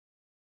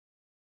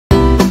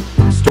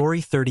Story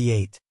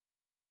 38.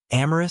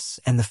 Amaris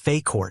and the Fey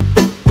Court.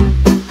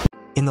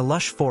 In the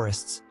lush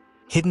forests,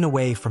 hidden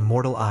away from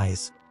mortal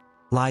eyes,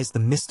 lies the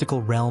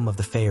mystical realm of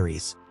the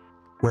fairies,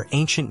 where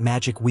ancient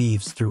magic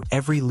weaves through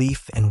every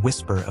leaf and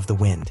whisper of the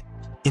wind.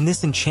 In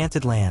this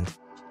enchanted land,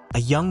 a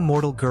young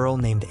mortal girl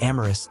named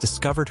Amaris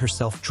discovered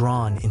herself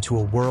drawn into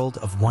a world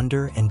of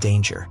wonder and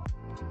danger.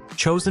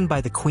 Chosen by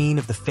the queen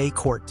of the Fey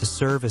Court to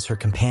serve as her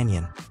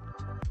companion,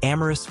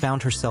 Amaris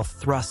found herself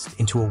thrust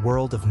into a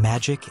world of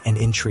magic and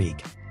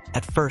intrigue.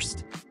 At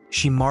first,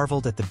 she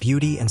marveled at the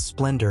beauty and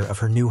splendor of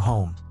her new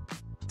home,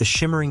 the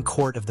shimmering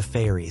court of the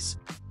fairies,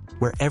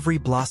 where every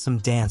blossom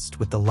danced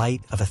with the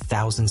light of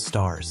 1,000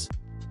 stars.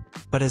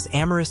 But as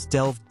Amaris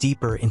delved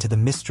deeper into the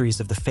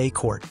mysteries of the Fey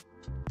Court,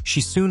 she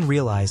soon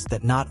realized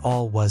that not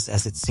all was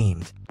as it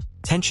seemed.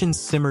 Tensions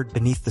simmered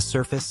beneath the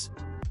surface,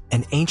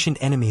 and ancient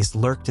enemies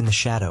lurked in the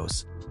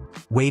shadows,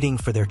 waiting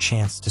for their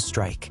chance to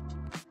strike.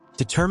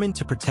 Determined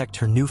to protect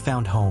her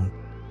newfound home,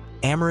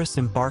 Amaris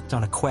embarked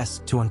on a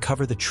quest to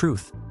uncover the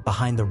truth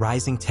behind the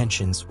rising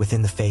tensions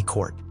within the Fey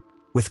Court.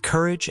 With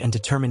courage and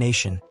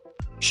determination,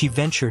 she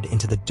ventured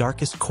into the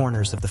darkest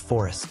corners of the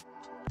forest,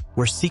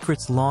 where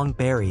secrets long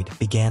buried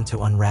began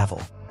to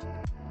unravel.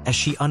 As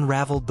she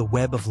unraveled the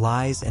web of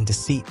lies and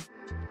deceit,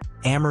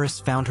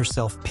 Amaris found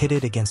herself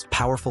pitted against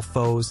powerful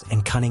foes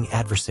and cunning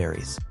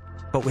adversaries.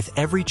 But with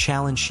every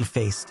challenge she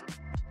faced,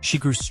 she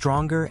grew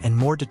stronger and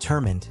more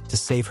determined to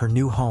save her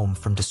new home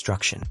from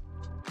destruction.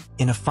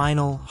 In a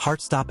final,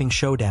 heart-stopping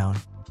showdown,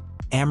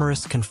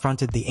 Amaris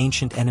confronted the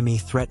ancient enemy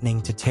threatening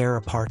to tear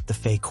apart the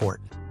Fey Court.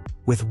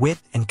 With wit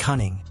and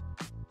cunning,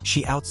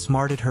 she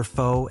outsmarted her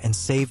foe and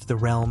saved the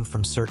realm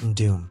from certain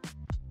doom.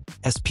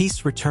 As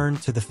peace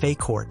returned to the Fey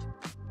Court,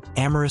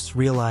 Amaris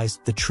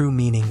realized the true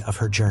meaning of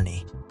her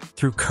journey.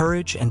 Through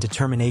courage and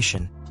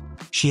determination,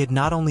 she had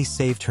not only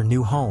saved her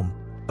new home,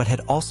 but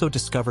had also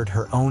discovered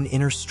her own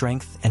inner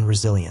strength and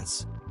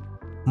resilience.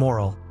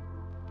 Moral: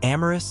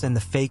 Amaris and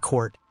the Fey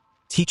Court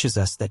teaches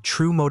us that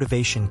true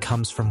motivation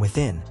comes from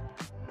within,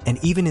 and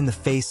even in the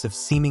face of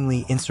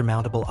seemingly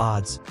insurmountable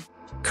odds,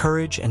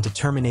 courage and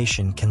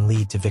determination can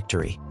lead to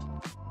victory.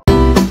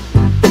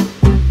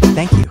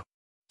 Thank you.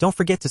 Don't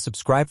forget to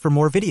subscribe for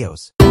more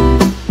videos.